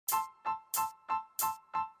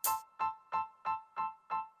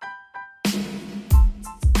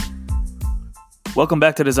Welcome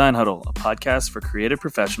back to Design Huddle, a podcast for creative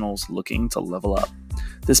professionals looking to level up.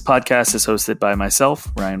 This podcast is hosted by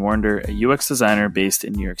myself, Ryan Warnder, a UX designer based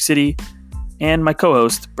in New York City, and my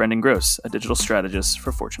co-host, Brendan Gross, a digital strategist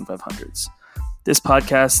for Fortune 500s. This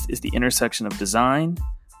podcast is the intersection of design,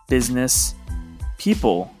 business,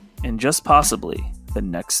 people, and just possibly the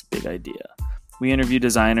next big idea. We interview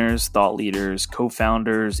designers, thought leaders,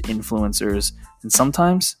 co-founders, influencers, and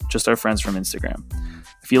sometimes just our friends from Instagram.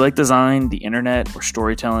 If you like design, the internet, or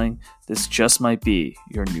storytelling, this just might be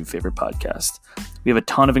your new favorite podcast. We have a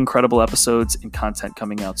ton of incredible episodes and content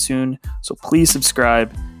coming out soon, so please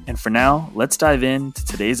subscribe. And for now, let's dive into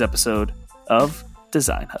today's episode of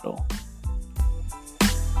Design Huddle.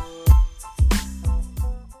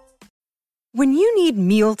 When you need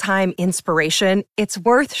mealtime inspiration, it's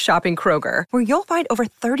worth shopping Kroger, where you'll find over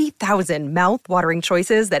 30,000 mouth-watering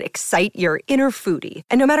choices that excite your inner foodie.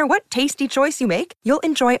 And no matter what tasty choice you make, you'll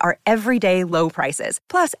enjoy our everyday low prices,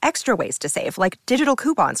 plus extra ways to save, like digital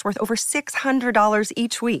coupons worth over $600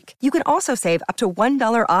 each week. You can also save up to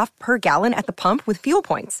 $1 off per gallon at the pump with fuel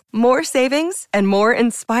points. More savings and more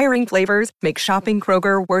inspiring flavors make shopping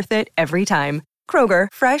Kroger worth it every time. Kroger,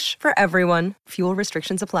 fresh for everyone. Fuel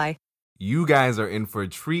restrictions apply. You guys are in for a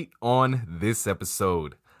treat on this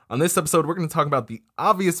episode. On this episode, we're going to talk about the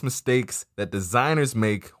obvious mistakes that designers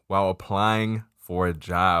make while applying for a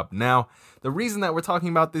job. Now, the reason that we're talking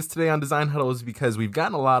about this today on Design Huddle is because we've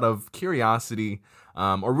gotten a lot of curiosity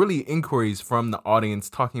or really inquiries from the audience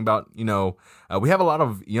talking about, we have a lot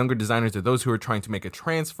of younger designers or those who are trying to make a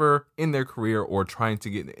transfer in their career or trying to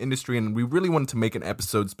get in the industry. And we really wanted to make an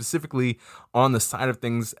episode specifically on the side of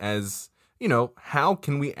things as how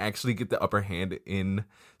can we actually get the upper hand in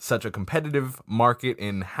such a competitive market,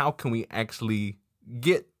 and how can we actually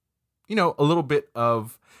get, a little bit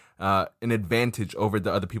of an advantage over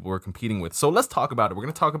the other people we're competing with. So let's talk about it. We're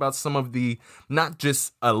going to talk about some of the, not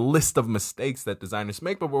just a list of mistakes that designers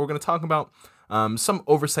make, but we're going to talk about some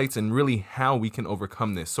oversights and really how we can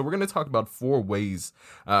overcome this. So we're going to talk about 4 ways,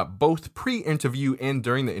 both pre-interview and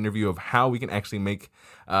during the interview, of how we can actually make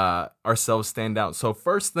ourselves stand out. So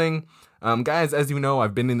first thing, guys, as you know,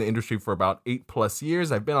 I've been in the industry for about 8+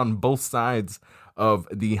 years. I've been on both sides of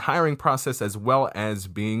the hiring process as well as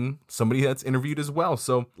being somebody that's interviewed as well.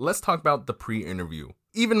 So let's talk about the pre-interview.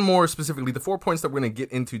 Even more specifically, the 4 points that we're going to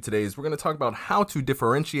get into today is we're going to talk about how to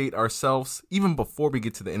differentiate ourselves even before we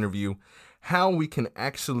get to the interview, how we can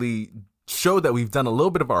actually show that we've done a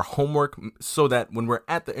little bit of our homework so that when we're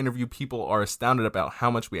at the interview, people are astounded about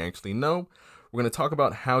how much we actually know. We're going to talk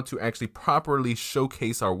about how to actually properly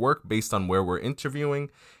showcase our work based on where we're interviewing,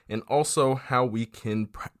 and also how we can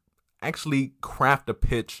actually craft a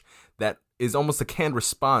pitch that is almost a canned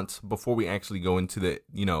response before we actually go into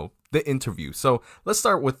the interview. So let's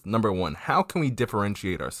start with number 1. How can we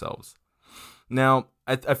differentiate ourselves? Now,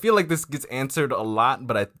 I feel like this gets answered a lot,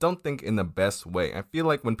 but I don't think in the best way. I feel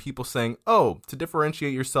like when people saying, to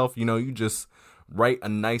differentiate yourself, you just write a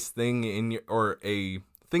nice thing or a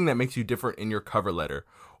thing that makes you different in your cover letter.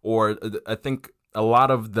 Or I think a lot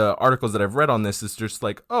of the articles that I've read on this is just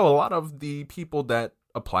like, a lot of the people that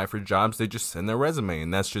apply for jobs, they just send their resume,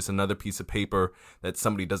 and that's just another piece of paper that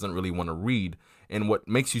somebody doesn't really want to read. And what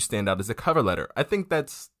makes you stand out is a cover letter. I think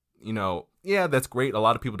that's, that's great. A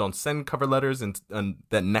lot of people don't send cover letters, and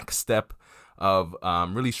that next step of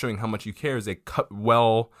really showing how much you care is a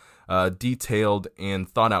detailed and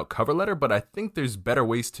thought out cover letter. But I think there's better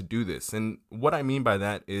ways to do this. And what I mean by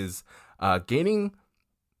that is gaining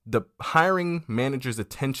the hiring manager's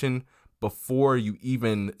attention before you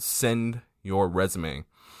even send your resume.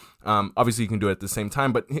 Obviously, you can do it at the same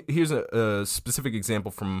time, but here's a specific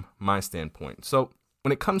example from my standpoint. So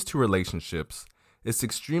when it comes to relationships, it's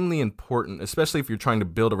extremely important, especially if you're trying to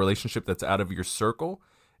build a relationship that's out of your circle.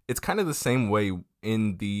 It's kind of the same way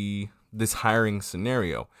in this hiring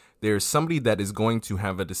scenario. There's somebody that is going to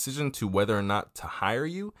have a decision to whether or not to hire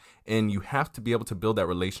you, and you have to be able to build that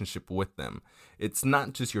relationship with them. It's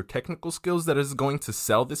not just your technical skills that is going to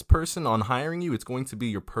sell this person on hiring you. It's going to be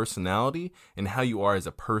your personality and how you are as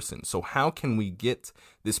a person. So how can we get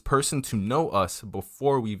this person to know us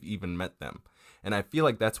before we've even met them? And I feel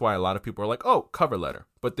like that's why a lot of people are like, cover letter.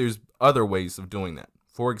 But there's other ways of doing that.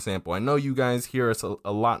 For example, I know you guys hear us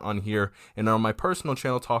a lot on here and on my personal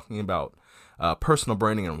channel talking about personal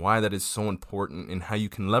branding and why that is so important and how you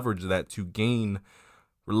can leverage that to gain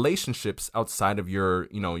relationships outside of your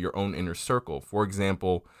own inner circle. For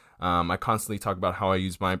example, I constantly talk about how I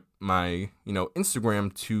use my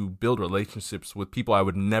Instagram to build relationships with people I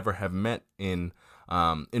would never have met in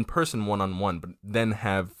person one-on-one, but then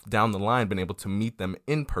have down the line been able to meet them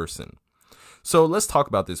in person. So let's talk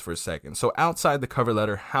about this for a second. So outside the cover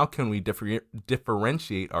letter, how can we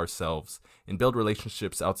differentiate ourselves and build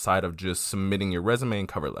relationships outside of just submitting your resume and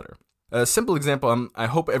cover letter? A simple example, I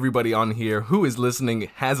hope everybody on here who is listening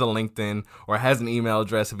has a LinkedIn or has an email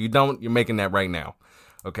address. If you don't, you're making that right now.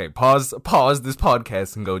 Okay, pause this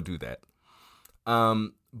podcast and go do that.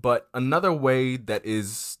 But another way that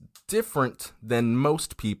is different than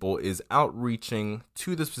most people is outreaching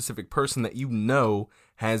to the specific person that you know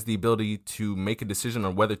has the ability to make a decision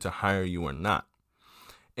on whether to hire you or not.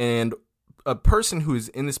 And a person who is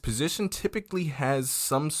in this position typically has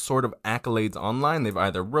some sort of accolades online. They've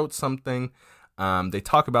either wrote something, they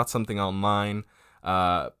talk about something online,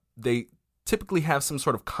 they typically have some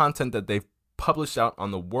sort of content that they've published out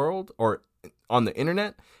on the world or on the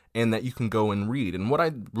internet, and that you can go and read. And what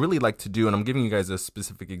I'd really like to do, and I'm giving you guys a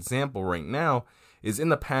specific example right now, is in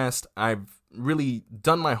the past, I've really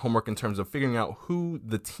done my homework in terms of figuring out who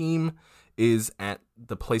the team is at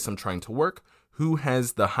the place I'm trying to work, who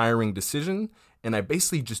has the hiring decision, and I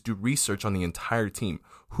basically just do research on the entire team.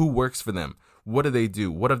 Who works for them? What do they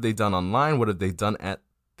do? What have they done online? What have they done at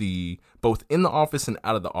both in the office and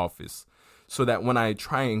out of the office? So that when I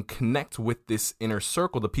try and connect with this inner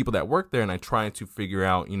circle, the people that work there, and I try to figure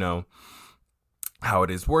out, how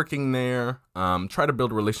it is working there, try to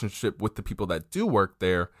build a relationship with the people that do work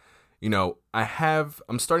there.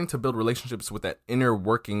 I'm starting to build relationships with the inner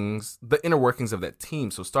workings of that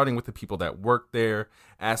team. So starting with the people that work there,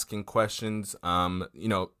 asking questions,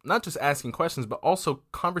 not just asking questions, but also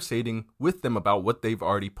conversating with them about what they've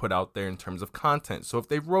already put out there in terms of content. So if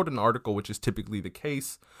they've wrote an article, which is typically the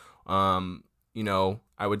case,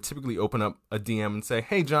 I would typically open up a DM and say,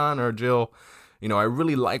 hey, John or Jill, I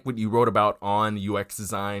really like what you wrote about on UX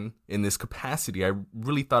design in this capacity. I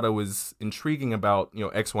really thought it was intriguing about,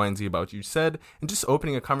 X, Y, and Z about what you said, and just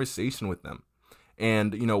opening a conversation with them.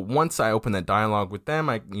 And, once I open that dialogue with them,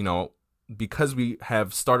 because we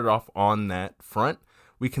have started off on that front,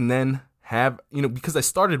 we can then have, because I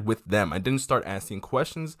started with them, I didn't start asking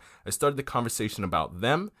questions. I started the conversation about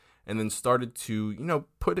them, and then started to,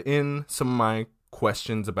 put in some of my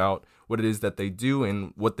questions about what it is that they do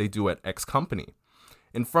and what they do at X company.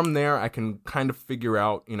 And from there, I can kind of figure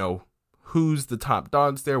out, who's the top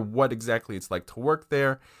dogs there, what exactly it's like to work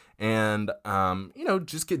there, and,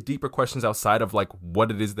 just get deeper questions outside of like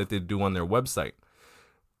what it is that they do on their website.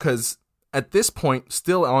 Because at this point,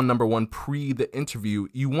 still on number one, pre the interview,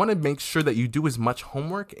 you want to make sure that you do as much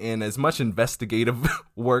homework and as much investigative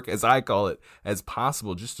work, as I call it, as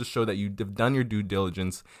possible, just to show that you've done your due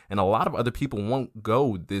diligence. And a lot of other people won't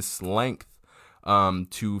go this length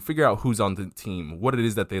to figure out who's on the team, what it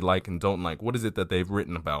is that they like and don't like, what is it that they've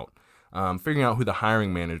written about, figuring out who the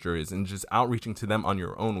hiring manager is, and just outreaching to them on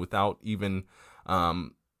your own without even,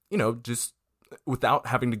 without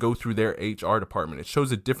having to go through their HR department. It shows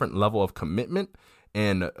a different level of commitment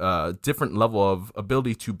and a different level of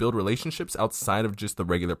ability to build relationships outside of just the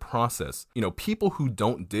regular process. People who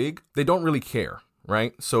don't dig, they don't really care,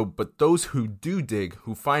 right? So, but those who do dig,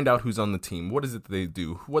 who find out who's on the team, what is it that they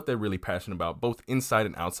do, what they're really passionate about, both inside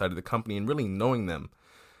and outside of the company, and really knowing them,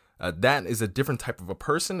 that is a different type of a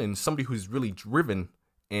person, and somebody who's really driven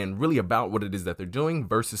and really about what it is that they're doing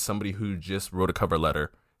versus somebody who just wrote a cover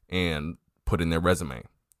letter and put in their resume.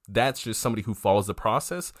 That's just somebody who follows the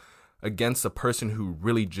process against a person who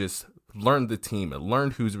really just learned the team and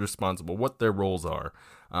learned who's responsible, what their roles are,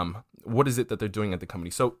 what is it that they're doing at the company.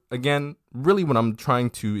 So again, really what I'm trying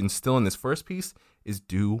to instill in this first piece is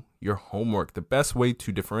do your homework. The best way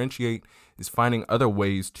to differentiate is finding other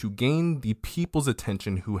ways to gain the people's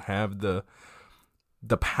attention who have the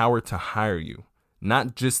power to hire you.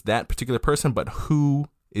 Not just that particular person, but who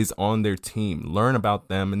is on their team. Learn about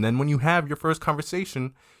them. And then when you have your first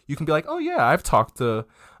conversation, you can be like, oh yeah, I've talked to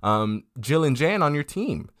Jill and Jan on your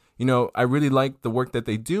team. I really like the work that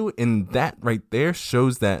they do. And that right there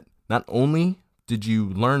shows that not only did you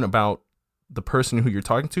learn about the person who you're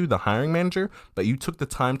talking to, the hiring manager, but you took the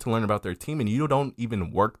time to learn about their team and you don't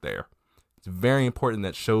even work there. It's very important.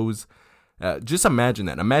 That shows, just imagine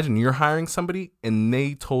that. Imagine you're hiring somebody and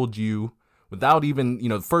they told you, without even,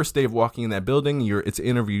 the first day of walking in that building, it's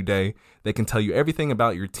interview day, they can tell you everything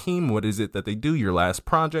about your team. What is it that they do? Your last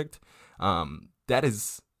project. That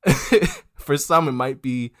is, for some, it might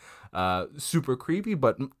be super creepy,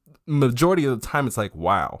 but majority of the time it's like,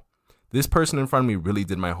 wow, this person in front of me really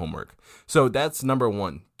did my homework. So that's number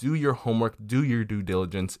one. Do your homework, do your due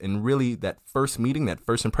diligence, and really that first meeting, that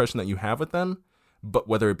first impression that you have with them, but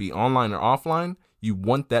whether it be online or offline, you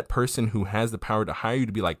want that person who has the power to hire you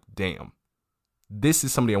to be like, damn, this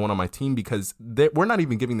is somebody I want on my team, because we're not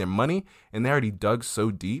even giving them money and they already dug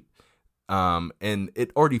so deep. and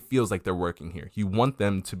it already feels like they're working here. You want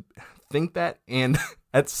them to think that and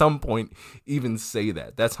at some point even say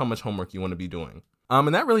that. That's how much homework you want to be doing.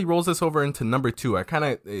 And that really rolls us over into number 2. I kind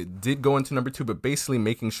of did go into number 2, but basically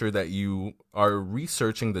making sure that you are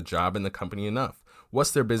researching the job and the company enough.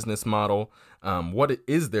 What's their business model? What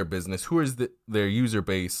is their business? Who is their user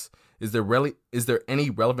base? Is there any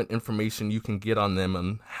relevant information you can get on them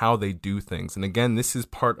and how they do things? And again, this is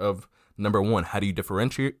part of number 1. How do you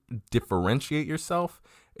differentiate yourself?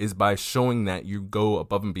 Is by showing that you go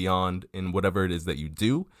above and beyond in whatever it is that you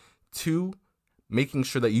do. 2, making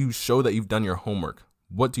sure that you show that you've done your homework.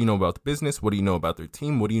 What do you know about the business? What do you know about their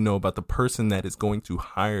team? What do you know about the person that is going to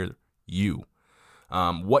hire you?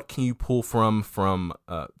 What can you pull from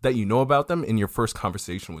that you know about them in your first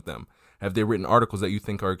conversation with them? Have they written articles that you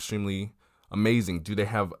think are extremely amazing? Do they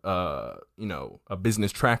have a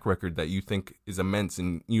business track record that you think is immense,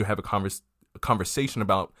 and you have a conversation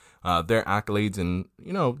about their accolades, and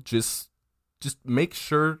just make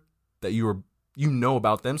sure that you know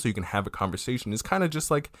about them so you can have a conversation. It's kind of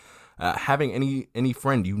just like having any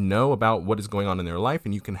friend. You know about what is going on in their life,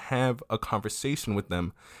 and you can have a conversation with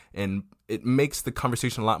them, and it makes the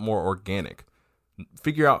conversation a lot more organic.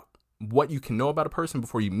 Figure out what you can know about a person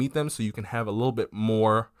before you meet them so you can have a little bit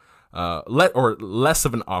more less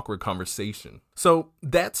of an awkward conversation. So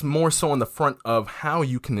that's more so on the front of how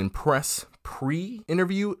you can impress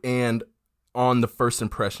pre-interview and on the first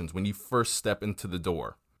impressions when you first step into the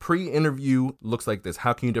door. Pre-interview looks like this.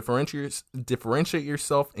 How can you differentiate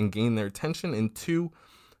yourself and gain their attention? And 2,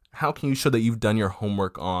 how can you show that you've done your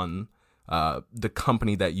homework on the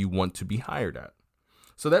company that you want to be hired at?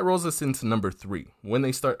 So that rolls us into number 3, when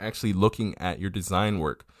they start actually looking at your design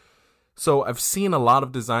work. So I've seen a lot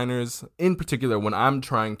of designers, in particular, when I'm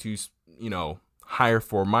trying to, hire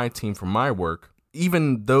for my team, for my work,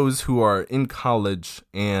 even those who are in college,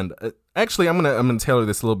 and actually I'm gonna tailor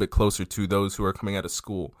this a little bit closer to those who are coming out of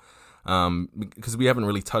school, because we haven't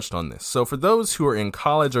really touched on this. So for those who are in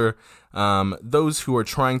college, or those who are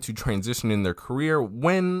trying to transition in their career,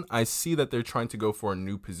 when I see that they're trying to go for a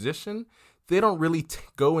new position, they don't really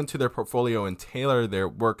go into their portfolio and tailor their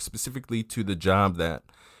work specifically to the job that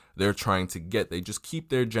they're trying to get. They just keep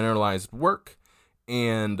their generalized work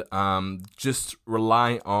and just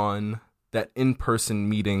rely on that in-person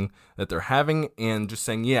meeting that they're having and just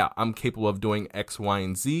saying, yeah, I'm capable of doing X, Y,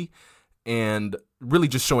 and Z, and really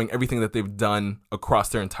just showing everything that they've done across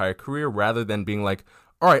their entire career, rather than being like,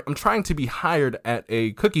 all right, I'm trying to be hired at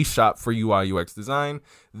a cookie shop for UI UX design.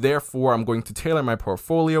 Therefore, I'm going to tailor my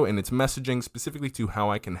portfolio and its messaging specifically to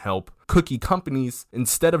how I can help cookie companies.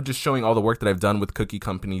 Instead of just showing all the work that I've done with cookie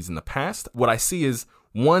companies in the past, what I see is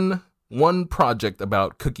one project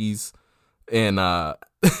about cookies and,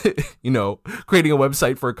 creating a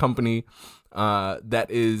website for a company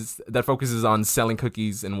that focuses on selling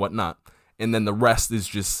cookies and whatnot. And then the rest is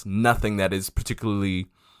just nothing that is particularly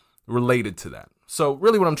related to that. So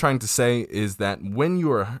really what I'm trying to say is that when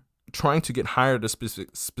you are trying to get hired at a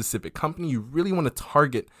specific company, you really want to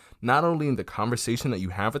target not only in the conversation that you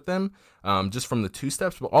have with them, just from the 2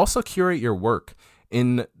 steps, but also curate your work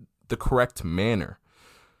in the correct manner.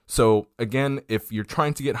 So again, if you're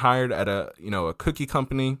trying to get hired at a cookie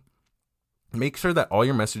company, make sure that all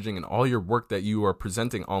your messaging and all your work that you are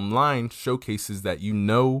presenting online showcases that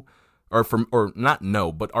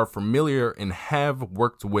are familiar and have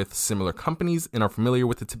worked with similar companies and are familiar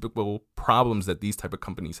with the typical problems that these type of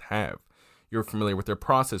companies have. You're familiar with their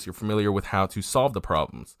process, you're familiar with how to solve the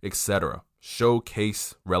problems, etc.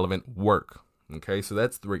 Showcase relevant work. Okay, so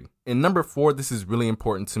that's 3. And number 4, this is really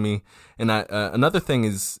important to me. And another thing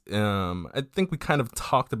is, I think we kind of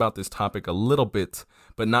talked about this topic a little bit,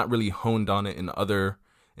 but not really honed on it in other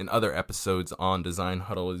episodes on Design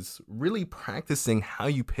Huddle, is really practicing how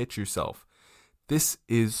you pitch yourself. This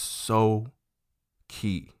is so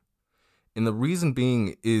key. And the reason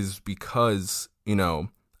being is because,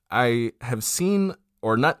 I have seen,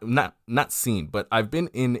 or not seen, but I've been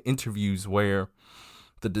in interviews where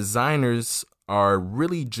the designers are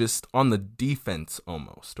really just on the defense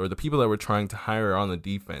almost, or the people that we're trying to hire are on the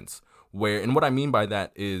defense, and what I mean by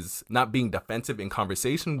that is not being defensive in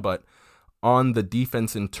conversation, but on the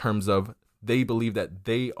defense in terms of they believe that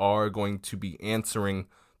they are going to be answering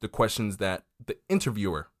the questions that the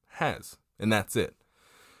interviewer has, and that's it.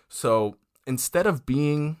 So instead of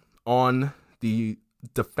being on the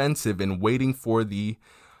defensive and waiting for the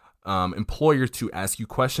employer to ask you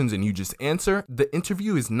questions and you just answer, the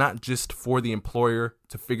interview is not just for the employer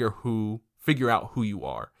to figure out who you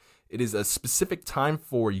are. It is a specific time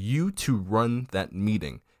for you to run that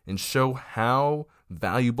meeting and show how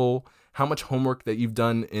valuable, how much homework that you've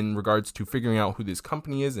done in regards to figuring out who this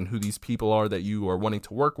company is and who these people are that you are wanting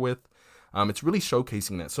to work with. It's really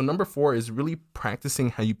showcasing that. So number 4 is really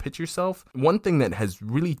practicing how you pitch yourself. One thing that has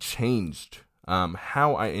really changed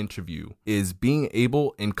how I interview is being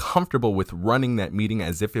able and comfortable with running that meeting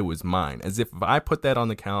as if it was mine, as if I put that on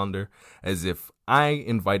the calendar, as if I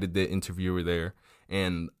invited the interviewer there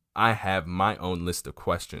and I have my own list of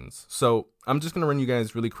questions. So I'm just going to run you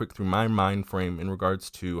guys really quick through my mind frame in regards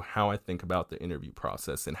to how I think about the interview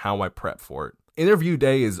process and how I prep for it. Interview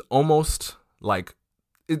day is almost like,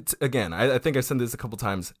 it's, again, I think I've said this a couple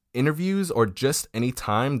times, interviews or just any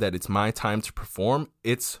time that it's my time to perform,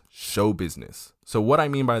 it's show business. So what I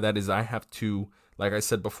mean by that is I have to, like I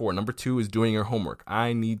said before, number 2 is doing your homework.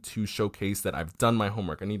 I need to showcase that I've done my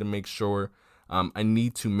homework. I need to make sure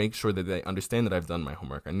that they understand that I've done my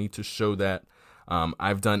homework. I need to show that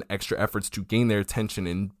I've done extra efforts to gain their attention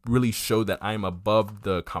and really show that I'm above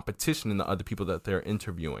the competition and the other people that they're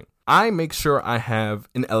interviewing. I make sure I have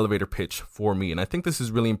an elevator pitch for me. And I think this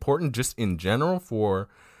is really important just in general for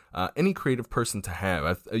any creative person to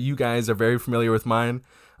have. You guys are very familiar with mine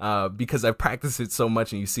because I've practiced it so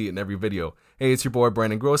much and you see it in every video. Hey, it's your boy,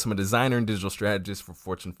 Brandon Gross. I'm a designer and digital strategist for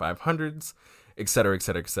Fortune 500s, et cetera, et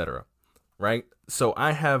cetera, et cetera. Right? So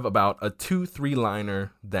I have about a 2-3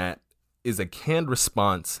 liner that is a canned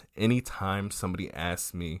response anytime somebody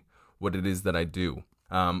asks me what it is that I do.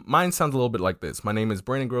 Mine sounds a little bit like this. My name is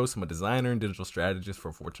Brandon Gross. I'm a designer and digital strategist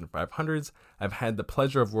for Fortune 500s. I've had the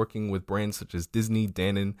pleasure of working with brands such as Disney,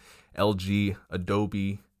 Danone, LG,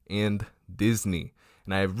 Adobe, and Disney.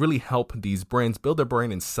 And I have really helped these brands build their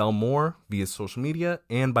brand and sell more via social media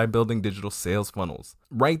and by building digital sales funnels.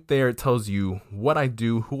 Right there, it tells you what I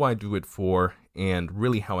do, who I do it for, and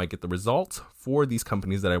really how I get the results for these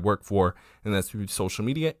companies that I work for. And that's through social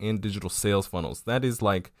media and digital sales funnels. That is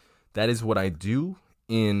what I do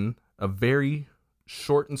in a very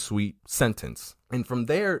short and sweet sentence. And from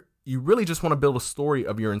there, you really just want to build a story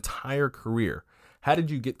of your entire career. How did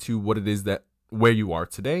you get to what it is that where you are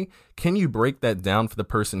today? Can you break that down for the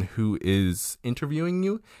person who is interviewing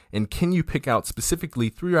you? And can you pick out specifically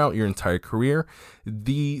throughout your entire career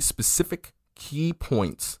the specific key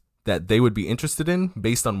points that they would be interested in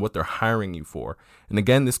based on what they're hiring you for? And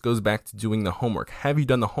again, this goes back to doing the homework. Have you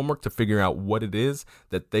done the homework to figure out what it is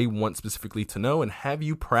that they want specifically to know? And have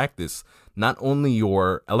you practiced not only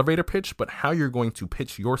your elevator pitch, but how you're going to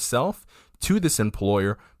pitch yourself to this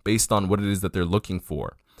employer based on what it is that they're looking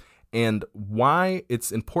for? And why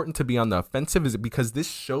it's important to be on the offensive is because this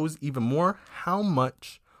shows even more how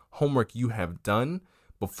much homework you have done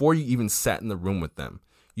before you even sat in the room with them.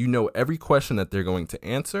 You know every question that they're going to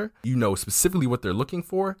answer. You know specifically what they're looking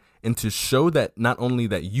for. And to show that not only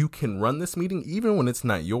that you can run this meeting, even when it's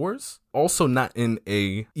not yours, also not in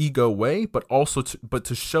a ego way, but also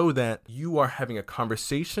to show that you are having a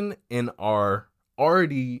conversation and are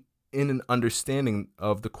already in an understanding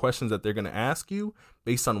of the questions that they're going to ask you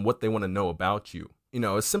based on what they want to know about you. You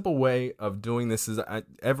know, a simple way of doing this is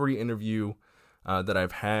every interview that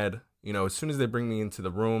I've had, you know, as soon as they bring me into the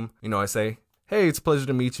room, you know, I say, hey, it's a pleasure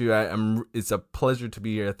to meet you. It's a pleasure to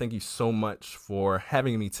be here. Thank you so much for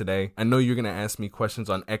having me today. I know you're going to ask me questions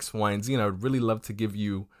on X, Y, and Z, and I would really love to give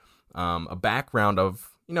you a background of,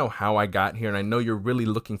 you know, how I got here. And I know you're really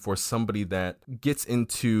looking for somebody that gets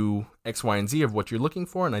into X, Y, and Z of what you're looking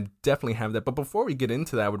for. And I definitely have that. But before we get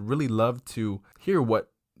into that, I would really love to hear what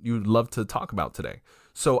you'd love to talk about today.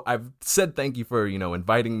 So I've said thank you for, you know,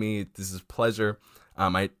 inviting me. This is a pleasure.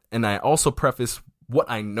 I also preface what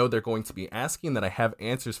I know they're going to be asking, that I have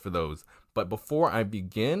answers for those. But before I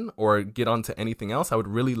begin or get onto anything else, I would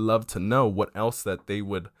really love to know what else that they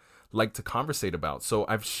would like to conversate about. So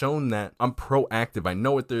I've shown that I'm proactive. I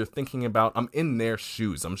know what they're thinking about. I'm in their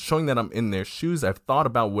shoes. I'm showing that I'm in their shoes. I've thought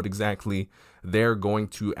about what exactly they're going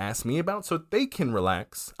to ask me about so they can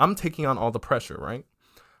relax. I'm taking on all the pressure, right?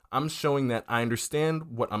 I'm showing that I understand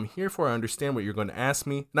what I'm here for. I understand what you're going to ask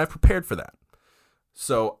me, and I've prepared for that.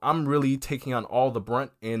 So I'm really taking on all the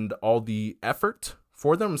brunt and all the effort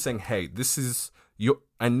for them. I'm saying, hey,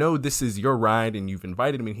 I know this is your ride and you've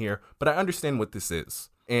invited me here, but I understand what this is.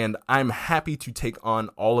 And I'm happy to take on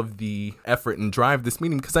all of the effort and drive this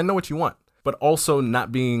meeting because I know what you want, but also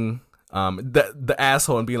not being the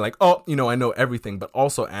asshole and being like, oh, you know, I know everything, but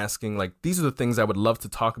also asking like, these are the things I would love to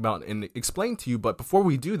talk about and explain to you. But before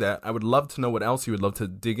we do that, I would love to know what else you would love to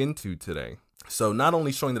dig into today. So not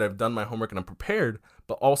only showing that I've done my homework and I'm prepared,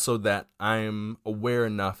 but also that I'm aware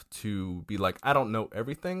enough to be like, I don't know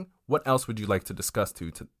everything. What else would you like to discuss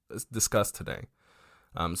today?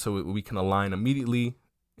 So we can align immediately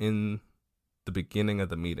in the beginning of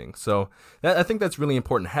the meeting. So I think that's really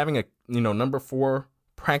important. Having a, number 4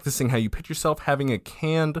 practicing how you pitch yourself, having a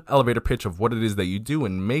canned elevator pitch of what it is that you do,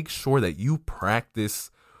 and make sure that you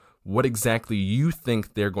practice what exactly you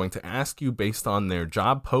think they're going to ask you based on their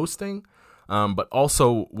job posting, but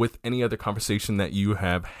also with any other conversation that you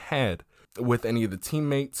have had with any of the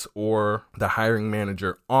teammates or the hiring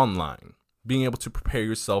manager online. Being able to prepare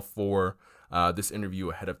yourself for this interview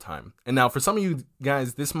ahead of time. And now for some of you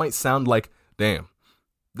guys, this might sound like, damn,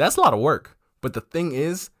 that's a lot of work. But the thing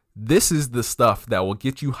is, this is the stuff that will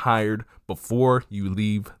get you hired before you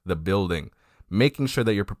leave the building. Making sure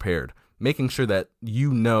that you're prepared, making sure that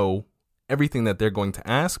you know everything that they're going to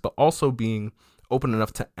ask, but also being open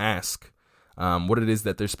enough to ask what it is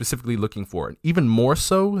that they're specifically looking for, and even more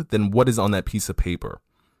so than what is on that piece of paper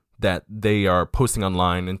that they are posting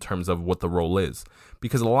online in terms of what the role is.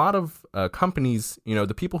 Because a lot of companies,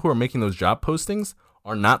 the people who are making those job postings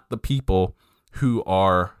are not the people who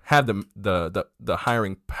have the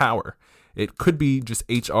hiring power. It could be just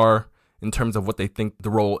HR in terms of what they think the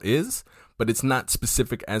role is, but it's not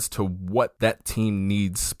specific as to what that team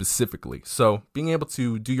needs specifically. So being able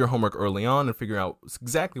to do your homework early on and figure out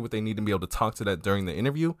exactly what they need and be able to talk to that during the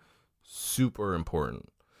interview, super important.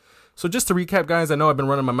 So just to recap, guys, I know I've been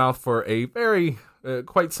running my mouth for a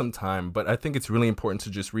quite some time, but I think it's really important to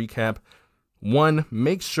just recap. 1,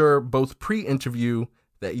 make sure both pre-interview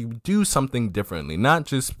that you do something differently, not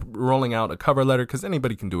just rolling out a cover letter, because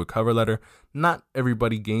anybody can do a cover letter. Not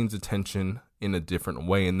everybody gains attention in a different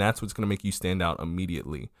way, and that's what's going to make you stand out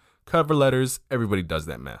immediately. Cover letters, everybody does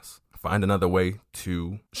that mess. Find another way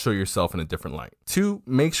to show yourself in a different light. 2,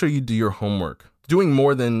 make sure you do your homework. Doing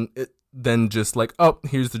more than just like, oh,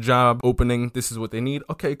 here's the job opening, this is what they need.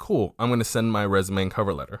 Okay, cool. I'm going to send my resume and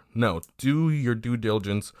cover letter. No, do your due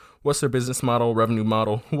diligence. What's their business model, revenue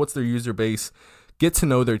model? What's their user base? Get to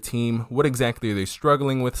know their team. What exactly are they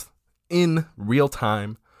struggling with in real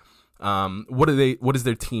time? What does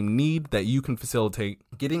their team need that you can facilitate?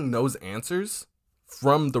 Getting those answers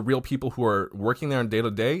from the real people who are working there on day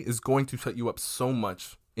to day is going to set you up so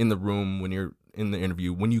much in the room when you're in the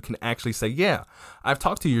interview, when you can actually say, yeah, I've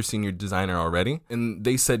talked to your senior designer already, and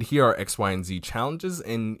they said here are X, Y, and Z challenges,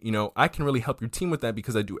 and I can really help your team with that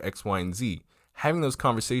because I do X, Y, and Z. Having those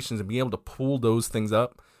conversations and being able to pull those things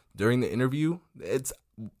up during the interview, it's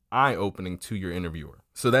eye-opening to your interviewer.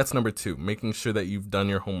 So that's number 2, making sure that you've done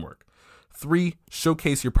your homework. 3,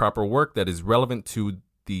 showcase your proper work that is relevant to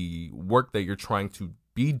the work that you're trying to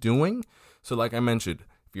be doing. So like I mentioned,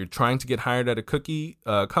 if you're trying to get hired at a cookie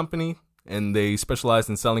company and they specialize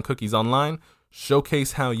in selling cookies online,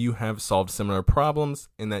 showcase how you have solved similar problems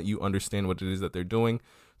and that you understand what it is that they're doing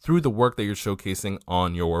through the work that you're showcasing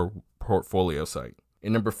on your portfolio site.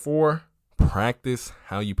 And number 4, practice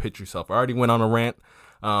how you pitch yourself. I already went on a rant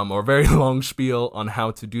or a very long spiel on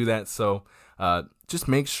how to do that. So just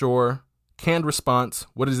make sure, canned response,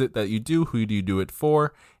 what is it that you do, who do you do it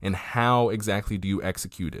for, and how exactly do you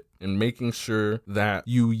execute it? And making sure that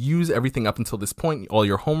you use everything up until this point, all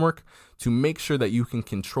your homework, to make sure that you can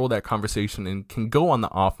control that conversation and can go on the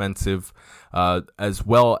offensive as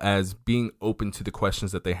well as being open to the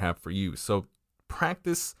questions that they have for you. So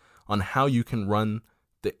practice on how you can run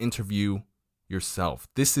the interview yourself.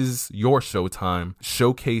 This is your showtime.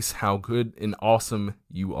 Showcase how good and awesome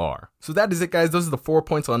you are. So that is it, guys. Those are the 4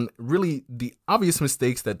 points on really the obvious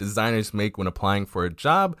mistakes that designers make when applying for a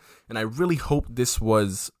job. And I really hope this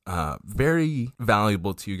was very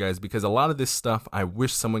valuable to you guys, because a lot of this stuff, I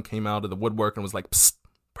wish someone came out of the woodwork and was like, psst,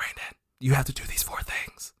 Brandon, you have to do these 4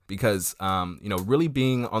 things. Because, really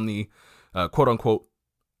being on the quote unquote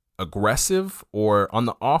aggressive or on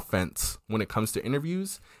the offense when it comes to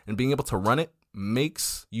interviews and being able to run it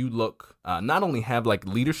makes you look not only have like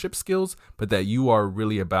leadership skills, but that you are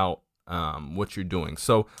really about what you're doing.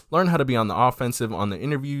 So learn how to be on the offensive on the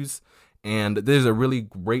interviews. And there's a really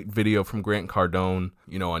great video from Grant Cardone,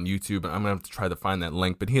 on YouTube, and I'm gonna have to try to find that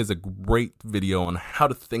link, but he has a great video on how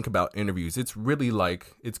to think about interviews. It's really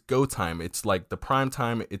like, it's go time. It's like the prime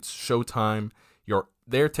time, it's showtime. You're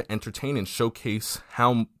there to entertain and showcase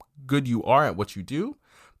how good you are at what you do,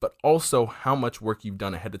 but also how much work you've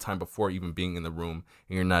done ahead of time before even being in the room,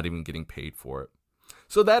 and you're not even getting paid for it.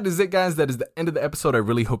 So that is it, guys. That is the end of the episode. I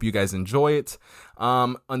really hope you guys enjoy it.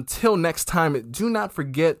 Until next time, do not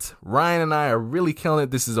forget, Ryan and I are really killing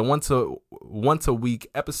it. This is a once a week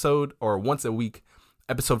episode, or once a week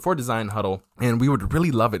episode for Design Huddle, and we would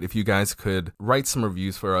really love it if you guys could write some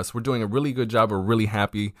reviews for us. We're doing a really good job. We're really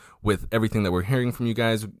happy with everything that we're hearing from you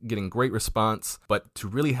guys, getting great response. But to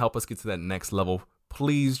really help us get to that next level,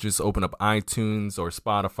 please just open up iTunes or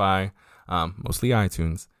Spotify, mostly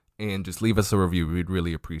iTunes, and just leave us a review. We'd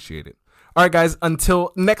really appreciate it. All right, guys,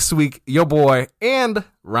 until next week, your boy and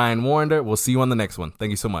Ryan Warrender. We'll see you on the next one.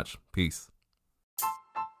 Thank you so much. Peace.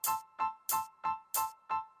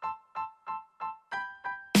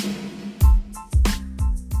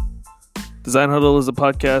 Design Huddle is a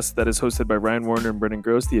podcast that is hosted by Ryan Warrender and Brendan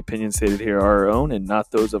Gross. The opinions stated here are our own and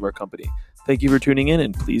not those of our company. Thank you for tuning in,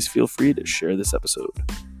 and please feel free to share this episode.